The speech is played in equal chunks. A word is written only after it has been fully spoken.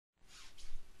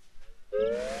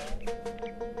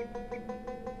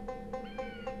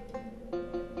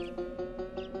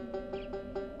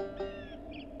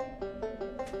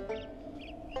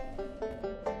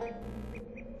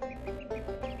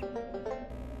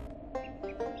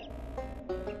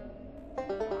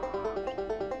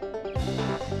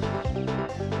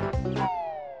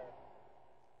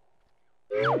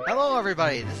Hello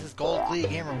everybody, this is Gold Glee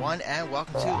Gamer 1 and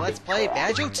welcome to Let's Play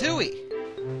Banjo-Tooie!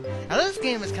 Now this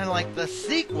game is kind of like the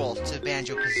sequel to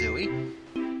Banjo-Kazooie,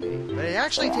 but it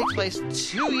actually takes place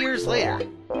 2 years later.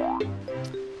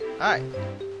 Alright,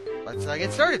 let's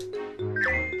get started!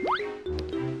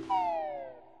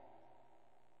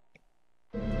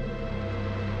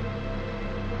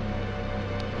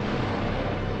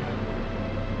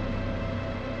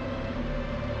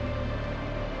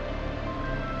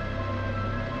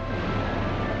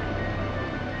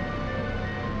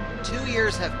 Two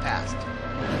years have passed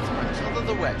since Matilda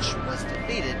the Witch was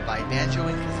defeated by Banjo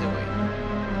and Kazooie.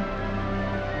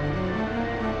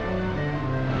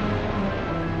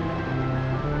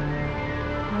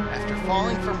 After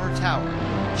falling from her tower,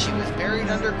 she was buried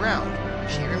underground.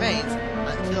 She remains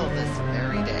until this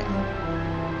very day.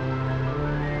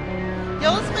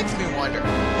 Yeah, this makes me wonder,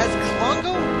 has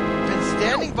Klungo been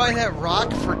standing by that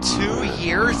rock for 2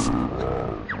 years?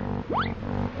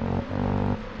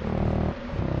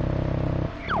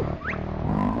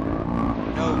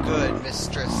 No good,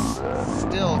 mistress.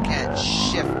 Still can't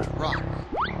shift rock.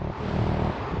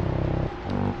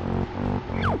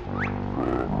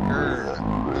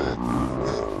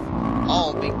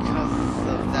 All because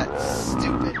of that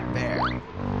stupid bear.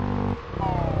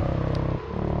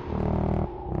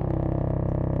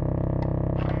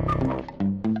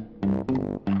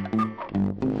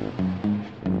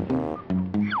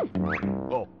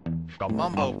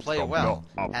 Mumbo play well,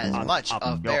 has much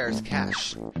of Bear's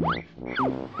cash.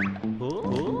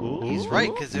 He's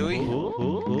right,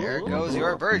 Kazooie. There goes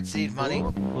your birdseed money.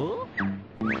 Don't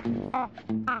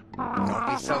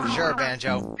be so sure,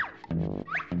 Banjo.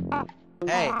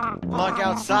 Hey, look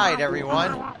outside,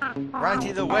 everyone.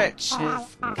 Grunty the Witch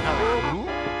is coming.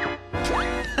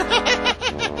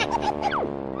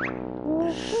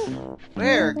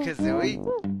 Where, Kazooie?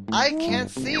 I can't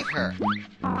see her.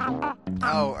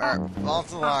 Oh,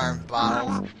 false alarm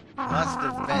bottles. Must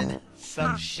have been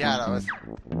some shadows.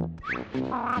 Come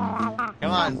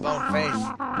on, Boneface.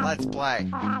 Let's play.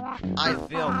 I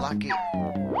feel lucky.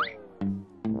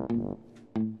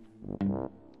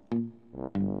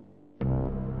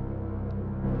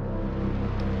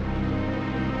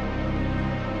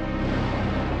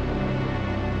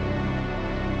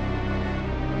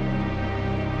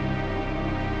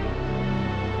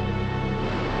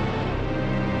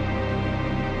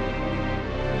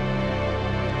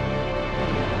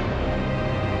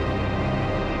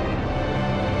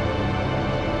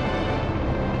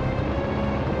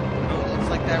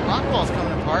 That rock wall's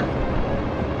coming apart.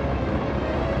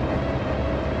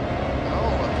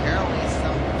 Oh, apparently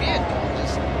some vehicle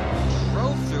just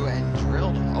drove through and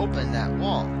drilled open that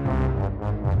wall.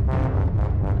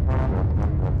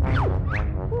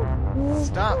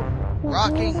 Stop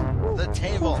rocking the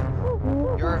table.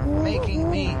 You're making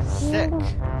me sick.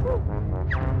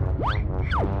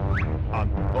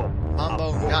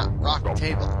 Mumbo not rock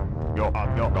table.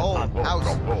 Whole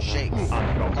house shakes.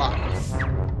 Rocks.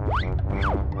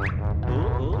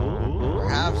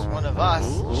 Perhaps one of us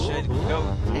should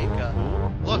go take a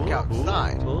look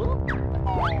outside.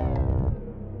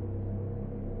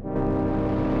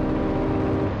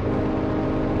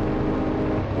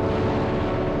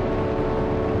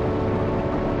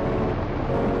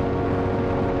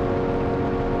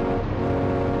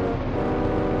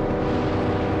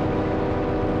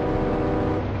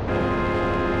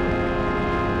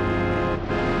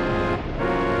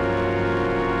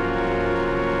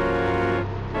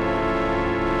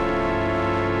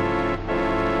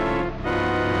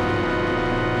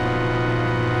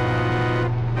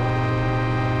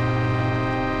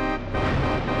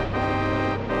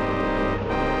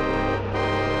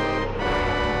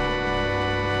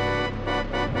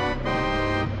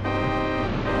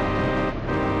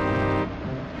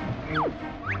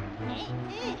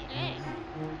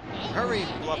 Hurry,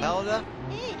 Blabelda.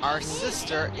 Our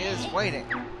sister is waiting.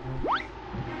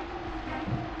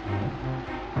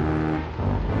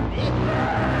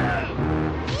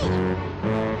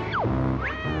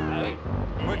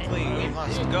 Quickly, we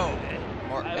must go,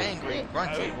 or angry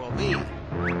Grunty will be.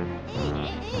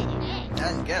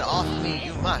 And get off me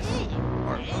you must,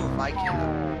 or move I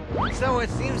cannot. So it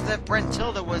seems that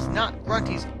Brentilda was not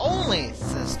Grunty's only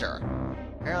sister.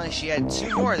 Apparently she had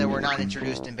 2 more that were not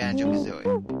introduced in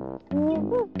Banjo-Kazooie.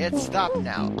 It stopped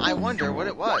now. I wonder what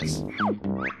it was.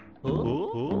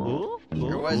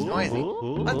 Sure was noisy.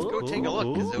 Let's go take a look,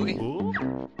 Kazooie.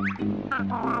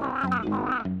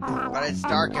 But it's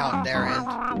dark out there, and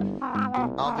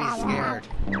I'll be scared.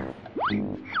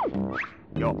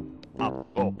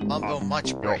 Mumbo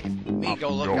much brave. Me go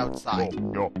look outside.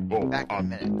 Back in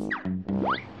minutes.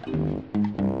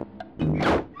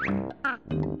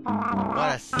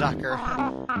 What a sucker.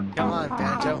 Come on,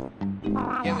 Banjo.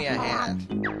 Give me a hand.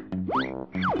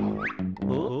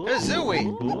 Kazooie!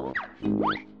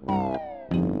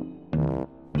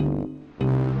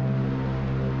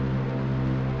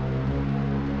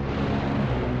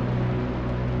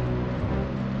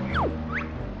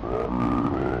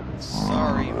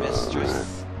 Sorry,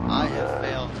 mistress. I have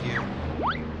failed you.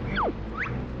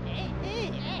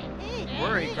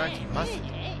 Worry, Grunty mustn't.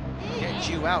 Get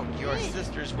you out, your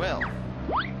sisters will.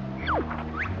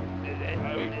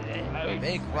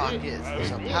 Big rock is,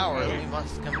 so power we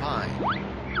must combine.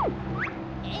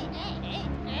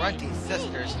 Grunty's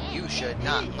sisters, you should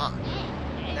not mock.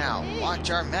 Now, watch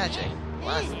our magic.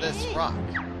 Blast this rock.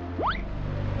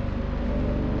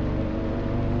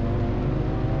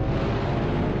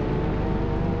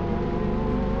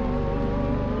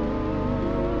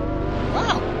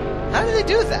 Wow! How did they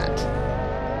do that?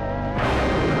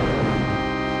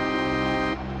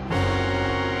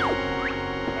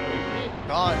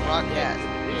 Gone, Rockhead.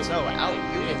 So out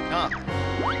you can come.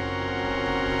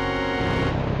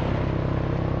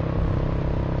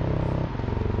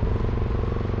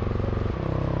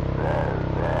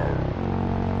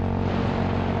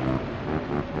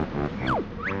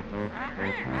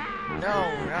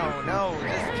 No,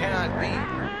 this cannot be.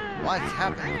 What's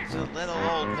happened to little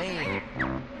old me?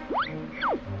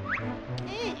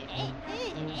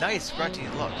 Nice grunty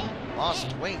look.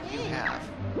 Lost weight you have.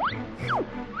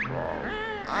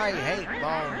 I hate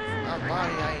bones, a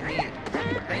body I need.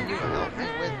 Can you help me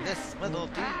with this little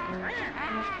deed?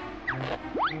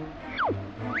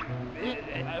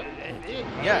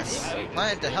 Yes,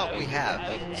 plan to help we have.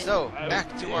 So,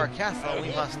 back to our castle we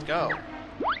must go.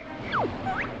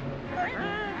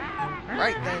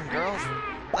 Right then, girls,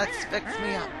 let's fix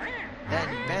me up. Then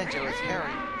Banjo is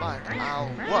hairy, but I'll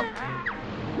whoop.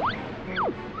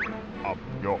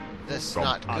 This is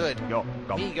not good.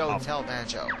 Me go tell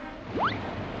Banjo.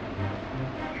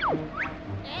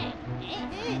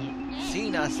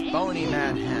 Seen us bony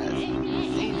man has.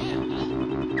 Seen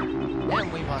him.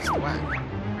 Him we must whack.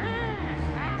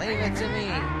 Leave it to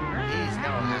me. He's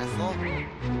no hassle.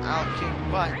 I'll kick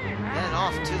butt, then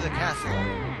off to the castle.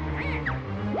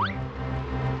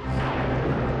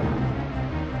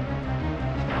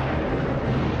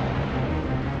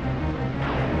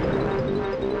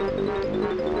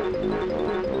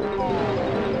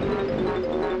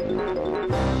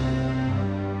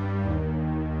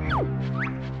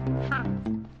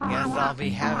 Guess I'll be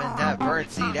having that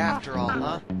birdseed after all,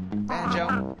 huh,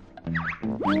 Banjo?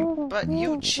 But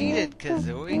you cheated,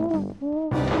 Kazooie.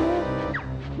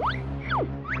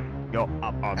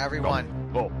 Everyone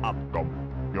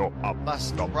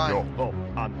must run.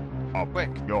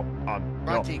 Quick,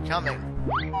 Grunty coming.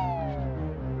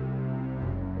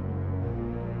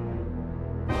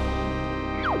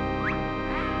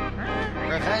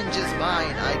 Revenge is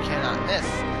mine, I cannot miss.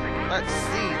 Let's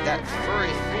see that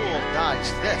furry fool dodge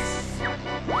this.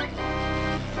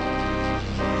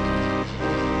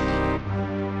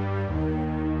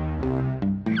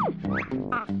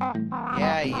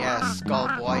 Yeah, Skull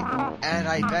Boy. And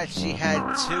I bet she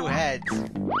had 2 heads.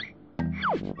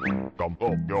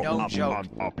 No joke.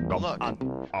 Look.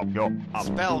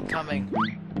 Spell coming.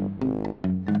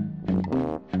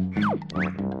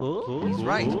 He's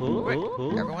right. Quick,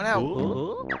 everyone out.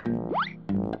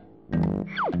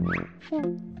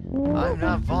 I'm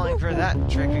not falling for that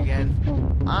trick again.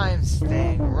 I'm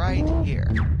staying right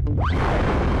here.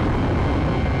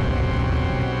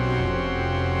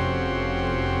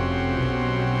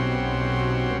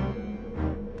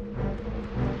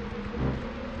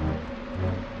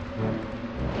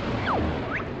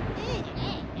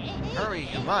 Hurry,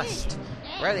 you must.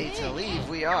 Ready to leave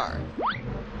we are.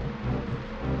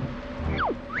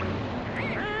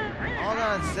 Hold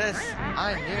on, sis.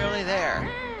 I'm nearly there.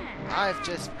 I've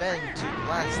just been to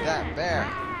blast that bear.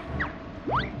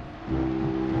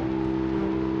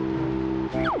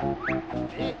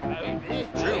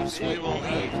 Troops we will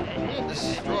leave.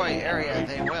 Destroy area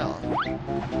they will.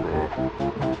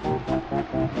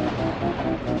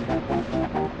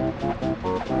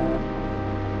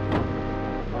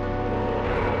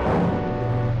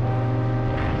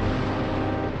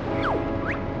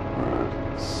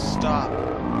 Stop.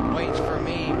 Wait for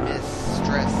me,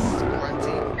 Mistress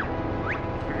Grunty.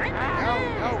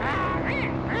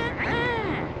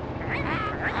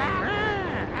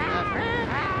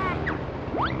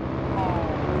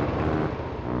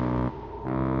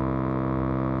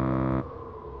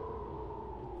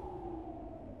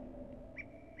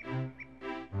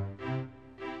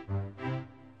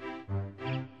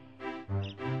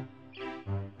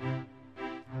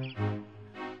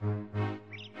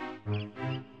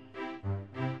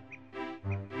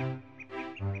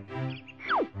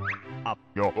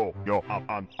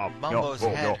 Mumbo's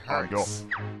head hurts.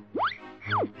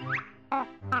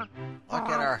 Look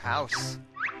at our house.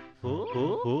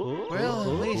 Well, at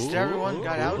least everyone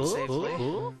got out safely.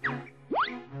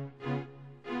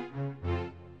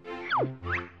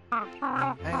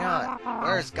 Hang on,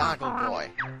 where's Goggle Boy?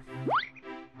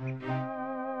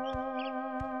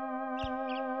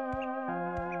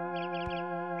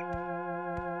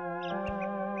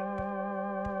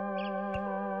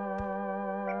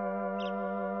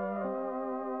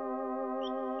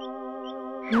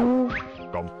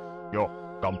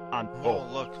 Mole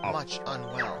looked much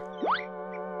unwell.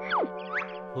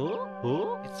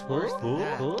 It's worse than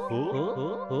that.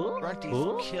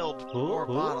 Grunty's killed 4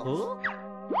 bottles.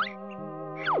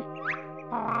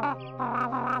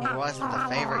 He wasn't the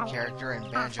favorite character in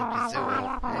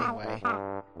Banjo-Kazooie, anyway.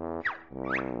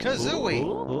 Kazooie!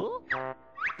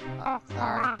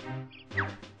 Sorry.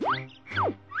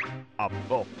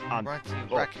 Grunty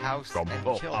wreck house and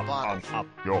kill bottles.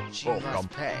 She must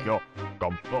pay. Great,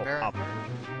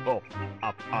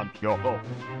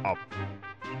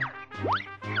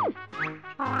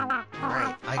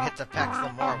 I get to peck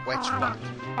some more witch butt.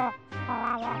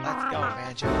 Let's go,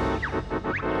 Banjo.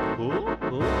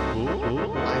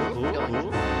 I have a feeling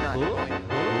it's not going to be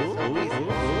so easy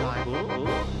this time.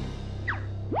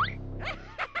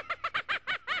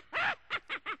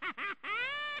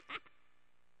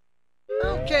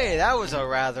 Okay, that was a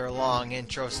rather long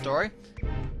intro story.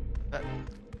 But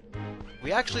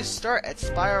we actually start at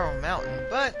Spiral Mountain,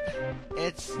 but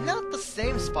it's not the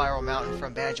same Spiral Mountain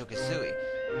from Banjo-Kazooie.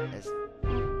 It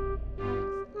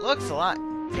looks a lot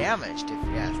damaged, if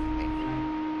you ask me.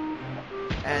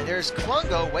 And there's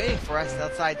Klungo waiting for us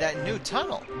outside that new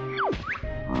tunnel.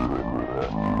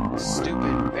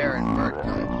 Stupid bear and bird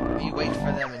kind. We wait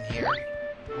for them in here.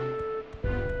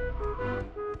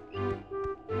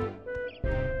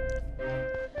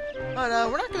 But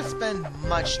we're not going to spend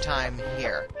much time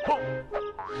here.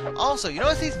 Also, you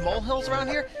notice these molehills around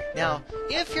here? Now,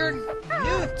 if you're new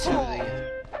to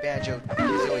the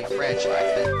Banjo-Kazooie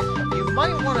franchise, then you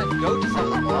might want to go to some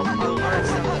of the moles and you'll learn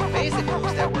some of the basic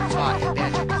moves that were taught in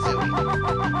Banjo-Kazooie.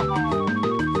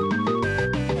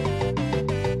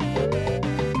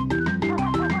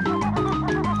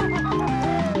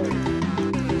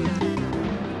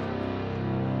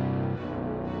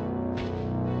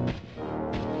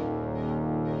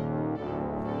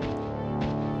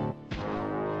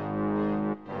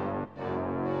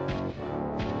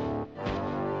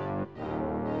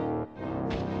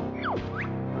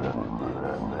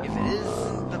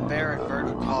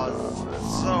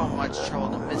 So much trouble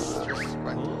to Mistress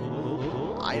Grunty.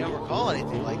 I don't recall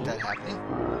anything like that happening.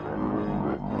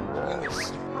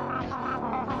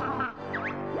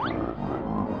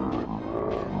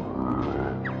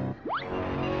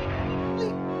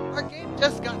 Our game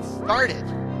just got started.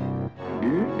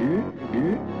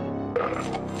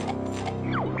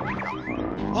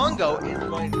 Klungo is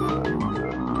going to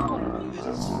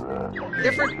use a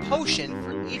different potion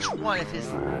for each one of his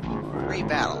 3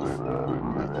 battles.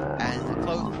 And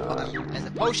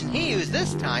the potion he used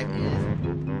this time is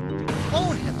to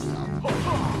clone himself.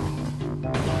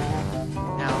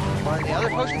 Now, one of the other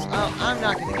potions, well, I'm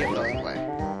not going to give those away.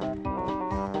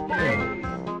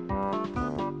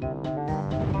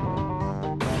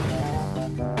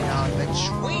 Now,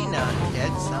 between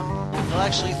hits, he'll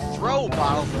actually throw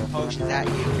bottles of potions at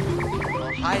you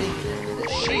while hiding in the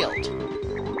shield.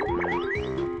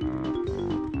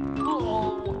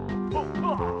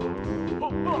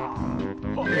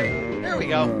 There we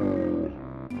go.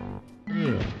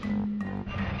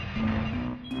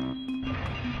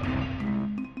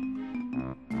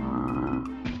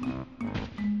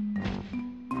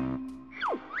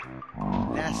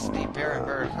 Nasty bear and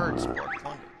bird hurts, poor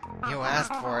Klungo. You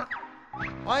asked for it.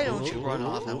 Why don't you run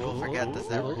off and we'll forget this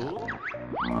ever happened?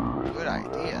 Good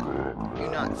idea.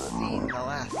 You've not seen the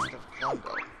last of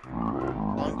Klungo.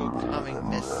 Klungo coming,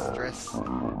 mistress.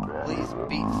 Please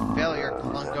beat failure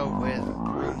Klungo with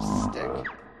broomstick.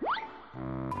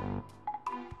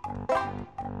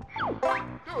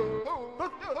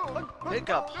 Pick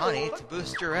up honey to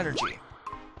boost your energy.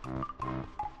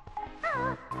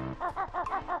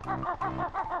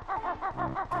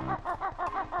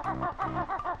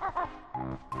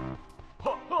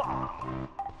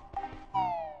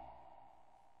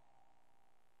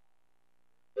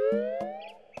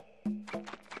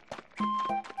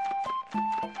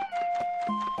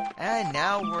 And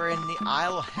now we're in the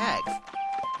Isle of Hags.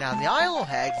 Now, the Isle of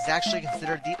Hags is actually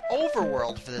considered the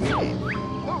overworld for this game.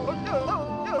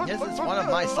 This is one of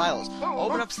my silos.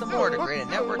 Open up some more to create a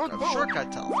network of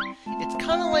shortcut tunnels. It's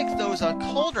kind of like those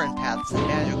cauldron paths in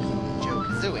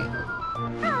Banjo-Kazooie.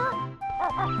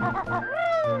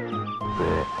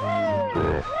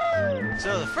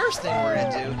 So the first thing we're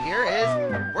going to do here is,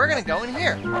 we're going to go in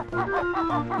here.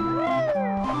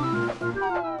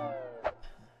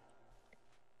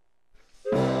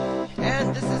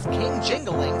 And this is King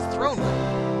Jingling's throne room.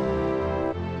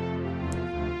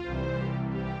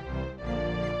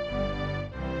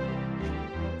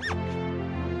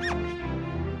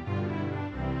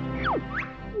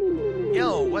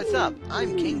 Yo, what's up?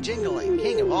 I'm King Jingling,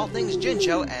 king of all things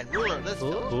Jinjo and ruler of this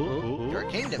village. Your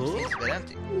kingdom seems a bit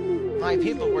empty. My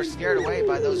people were scared away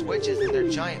by those witches and their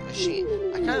giant machine.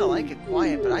 I kinda like it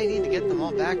quiet, but I need to get them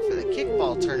all back for the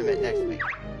kickball tournament next week.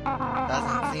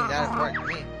 Doesn't seem that important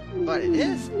to me. But it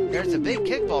is. There's a big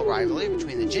kickball rivalry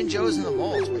between the Jinjos and the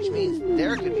Moles, which means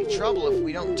there could be trouble if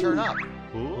we don't turn up.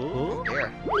 Oh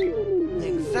dear.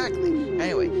 Exactly.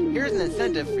 Anyway, here's an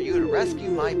incentive for you to rescue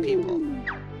my people.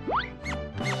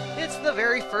 It's the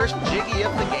very first Jiggy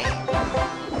of the game.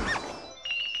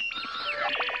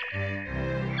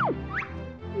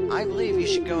 I believe you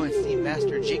should go and see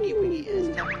Master Jiggy Wiggy in his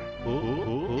temple.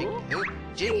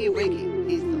 Jiggy Wiggy.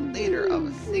 He's the leader of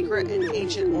a secret and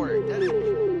ancient order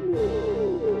dedicated.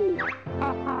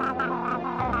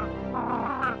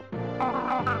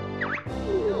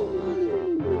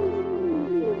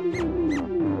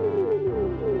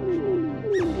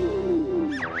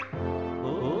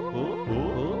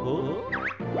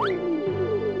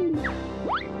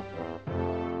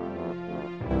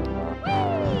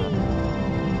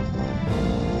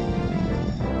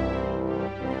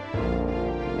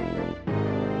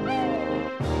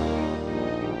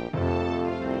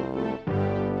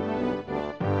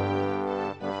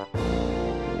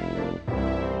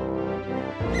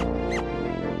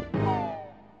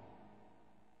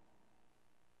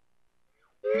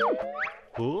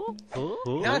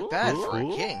 Not bad for a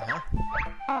king, huh?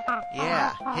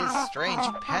 Yeah, his strange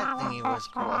pet thingy was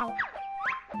cool.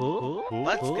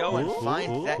 Let's go and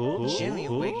find that Jimmy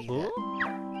Wiggy then.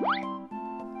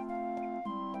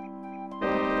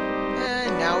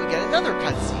 And now we get another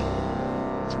cutscene.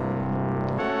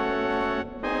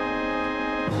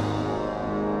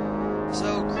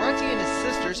 So Grunty and his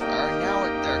sisters are now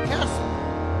at their castle.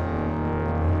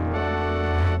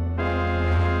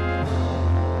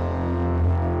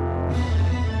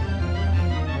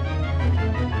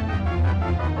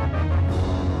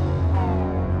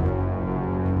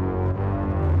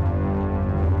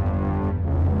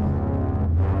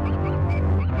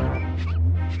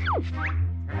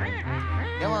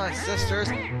 Come on, sisters,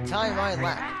 tie my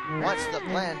lap. What's the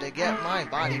plan to get my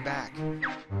body back?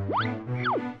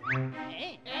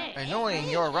 Annoying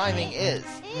your rhyming is,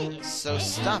 so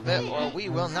stop it or we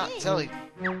will not tell you.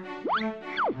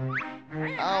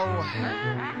 Oh,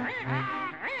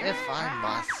 if I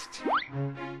must.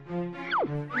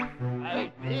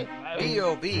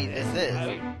 B.O.B. this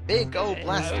is, Big O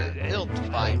Blaster,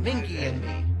 built by Minky and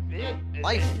me.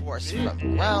 Life force from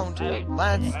ground,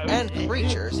 plants, and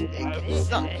creatures, it gets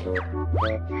stuck.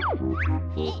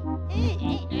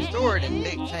 Stored in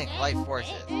big tank life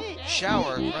forces.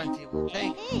 Shower Grunty will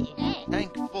take,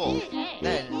 tank full,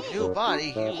 then new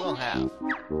body he will have.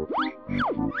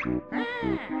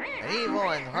 An evil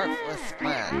and heartless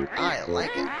plan, I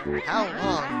like it. How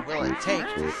long will it take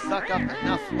to suck up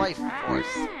enough life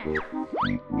force?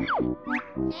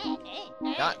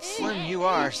 Not slim you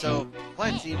are, so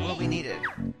plenty will be needed.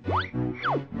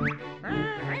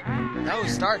 Now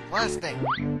start blasting.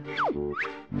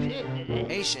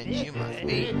 Patient you must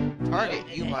be. Target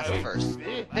you must first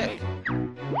pick.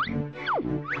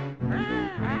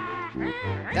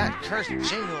 That cursed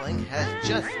Jingling has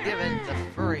just given the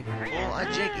furry fool a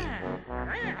Jiggy.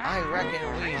 I reckon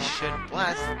we should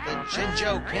blast the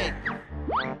Jinjo King.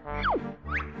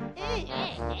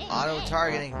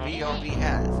 Auto-targeting B.O.B.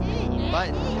 has, but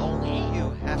only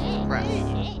you have to press.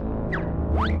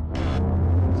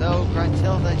 So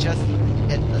Gruntilda just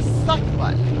hit the suck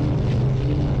button.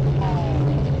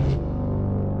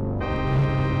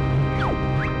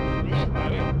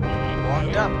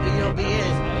 Warmed up B.O.B.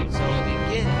 is, so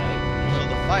begin to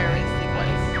the firing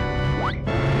sequence.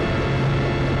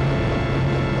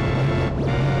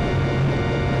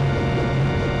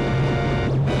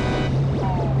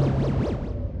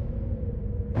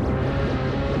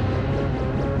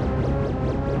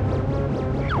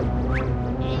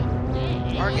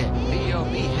 Target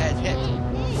B.O.B. has hit.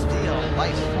 Steal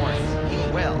life force, he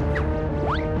will.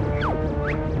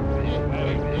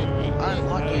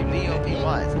 monkey B.O.B.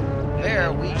 was.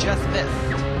 There we just missed.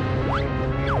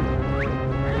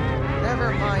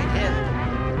 Never mind him.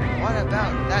 What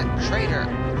about that traitor,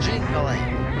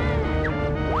 Jingling?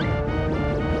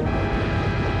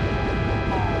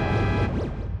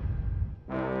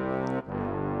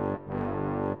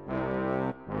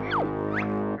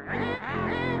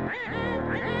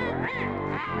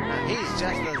 He's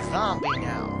just a zombie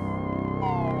now.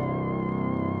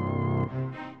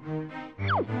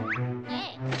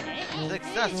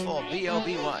 Successful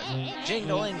BOB1.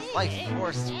 Jingling's life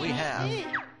force we have.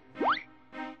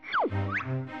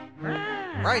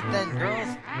 Right then,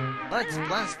 girls. Let's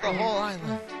blast the whole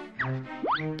island.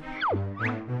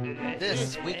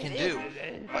 This we can do.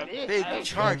 A big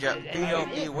charge up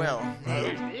BOB will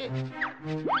need.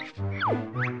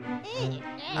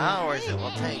 Hours it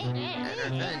will take,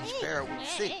 and revenge fair will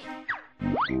seek.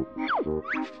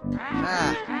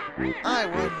 I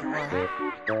wouldn't worry.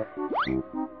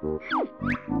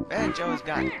 Banjo's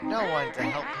got no one to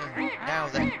help him now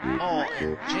that Hole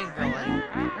and Jingling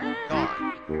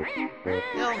gone.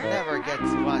 He'll never get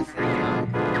to us in time.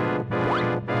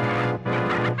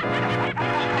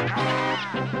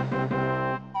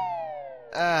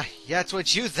 That's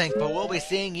what you think, but we'll be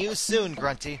seeing you soon,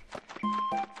 Grunty.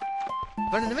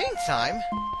 But in the meantime,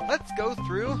 let's go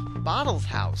through Bottle's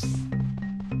house.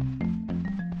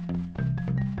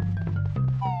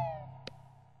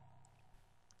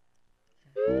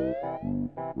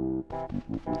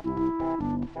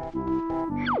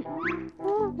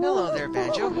 Hello there,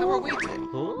 Banjo. How are we today?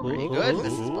 Pretty good,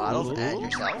 Mrs. Bottles. And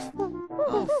yourself?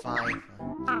 Oh, fine.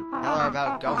 Tell her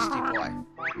about Ghosty Boy.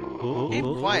 Keep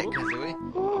quiet, Kazooie.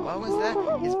 What was that?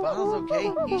 Is Bottles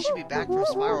okay? He should be back from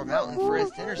Spiral Mountain for his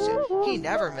dinner soon. He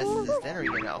never misses his dinner,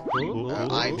 you know.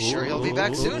 I'm sure he'll be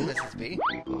back soon, Mrs. B.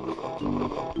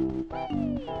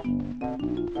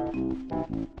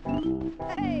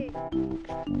 Hey.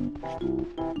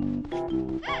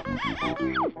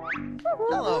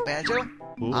 Hello, Banjo.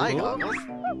 Hi, Goggles.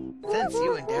 Since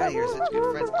you and Daddy are such good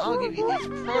friends, I'll give you these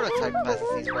prototype classes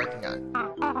he's working on.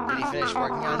 Did he finish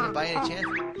working on them by any chance?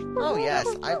 Oh yes,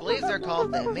 I believe they're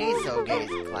called the Meso Gaze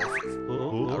classes.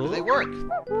 How do they work?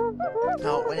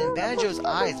 Oh, when in Banjo's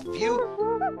eyes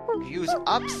views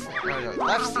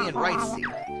left C and right C.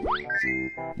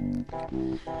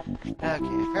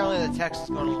 Okay, apparently the text is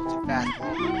going a little too fast.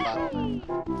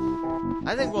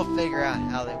 I think we'll figure out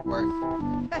how they work.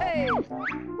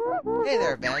 Hey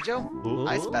there, Banjo.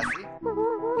 Hi, Spessy.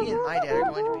 Me and my dad are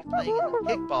going to be playing in the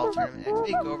kickball tournament next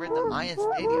week over at the Mayan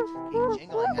Stadium. King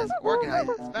Jingling has organized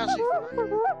it especially for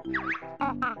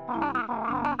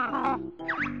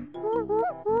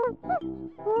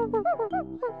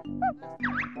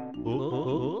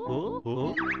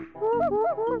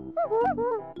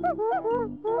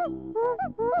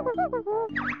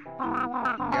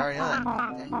You already know that.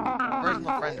 A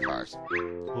personal friend of ours.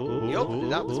 He opened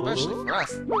it up especially for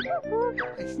us.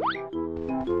 Nice.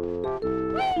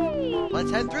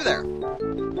 Let's head through there.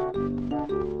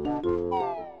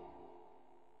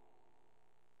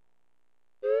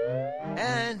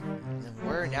 And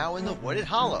we're now in the Wooded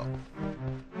Hollow.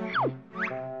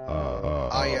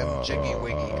 I am Jiggy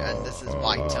Wiggy, and this is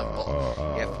my temple.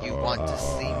 If you want to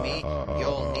see me,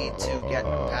 you'll need to get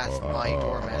past my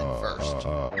doorman first.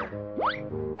 Fine,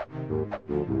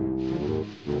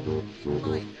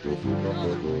 there is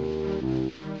another way.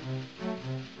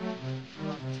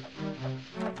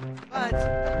 But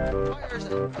fires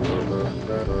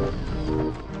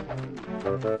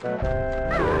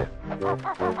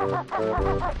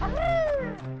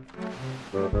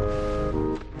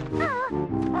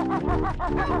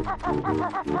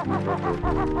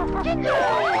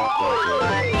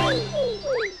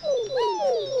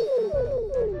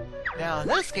Now, in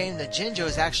this game, the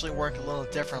Jinjos actually work a little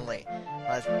differently.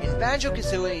 In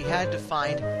Banjo-Kazooie, you had to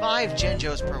find 5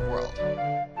 Jinjos per world.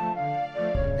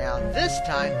 Now, this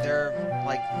time, there are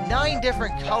like 9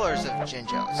 different colors of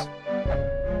Jinjos.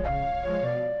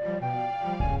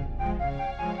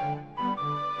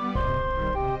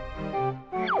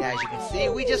 As you can see,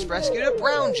 we just rescued a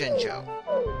brown Jinjo.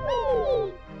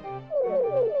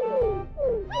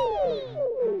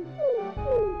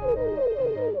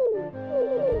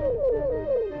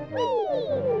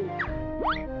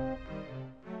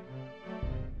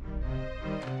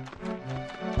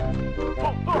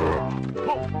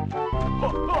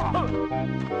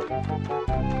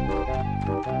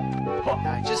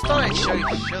 Now, I just thought I'd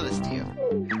show this to you.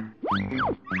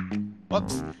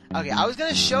 Whoops. Okay, I was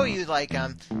gonna show you, like, how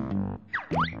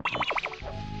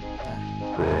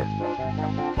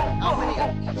many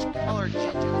of each color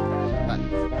Jinjos, but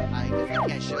I guess I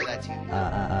can't show that to you.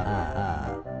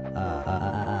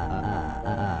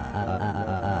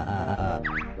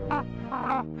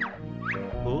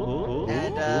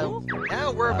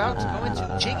 we're about to go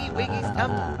into Jiggy Wiggy's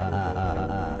temple.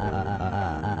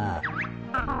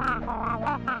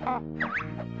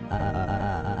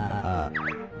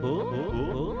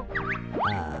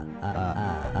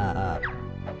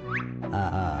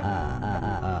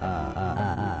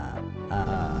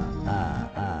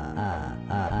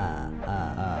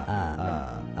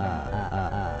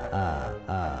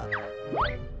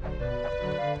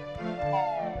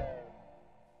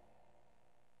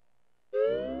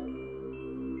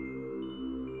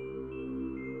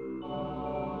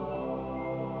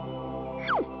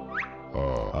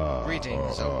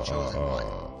 Greetings, O Chosen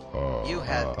One. You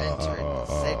have entered the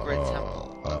sacred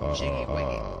temple of Jiggy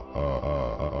Wiggy.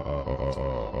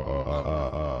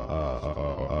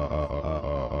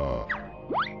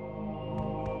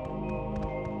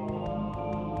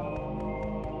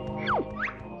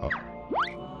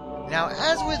 Now,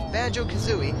 as with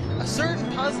Banjo-Kazooie, a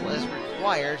certain puzzle is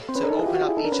required to open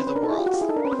up each of the worlds.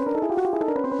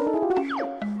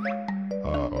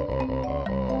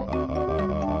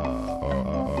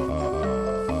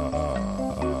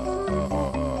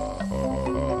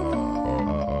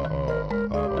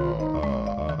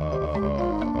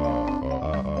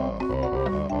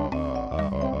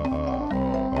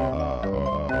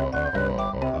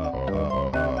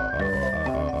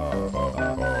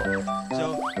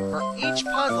 Each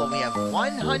puzzle, we have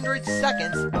 100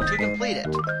 seconds to complete it.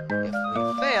 If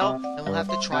we fail, then we'll have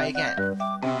to try again.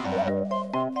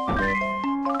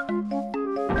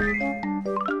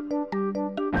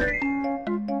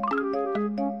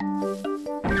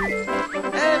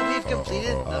 And we've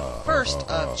completed the first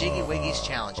of Jiggy Wiggy's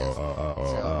challenges.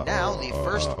 So now the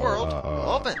first world will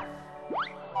open.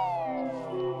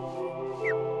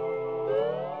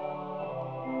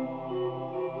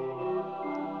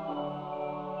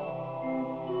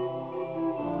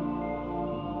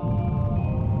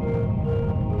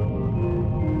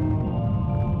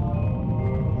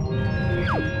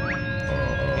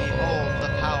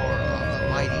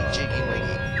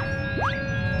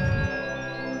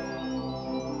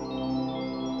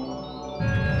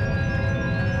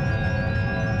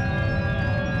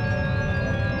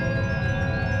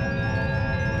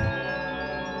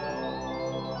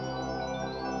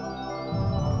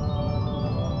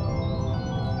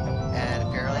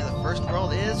 First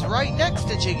world is right next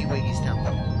to Jiggy Wiggy's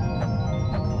temple.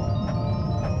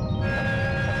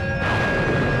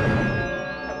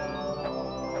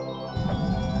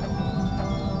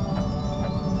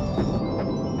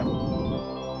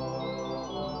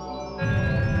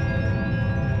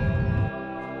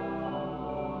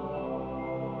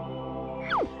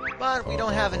 But we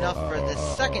don't have enough for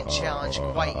this second challenge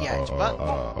quite yet, but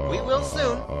we will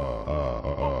soon.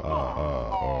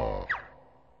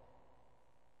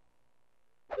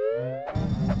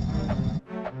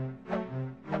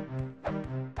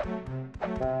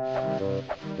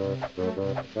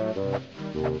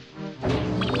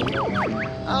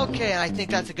 Okay, I think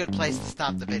that's a good place to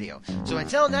stop the video. So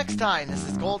until next time, this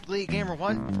is Gold Glee Gamer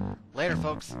 1. Later,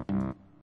 folks.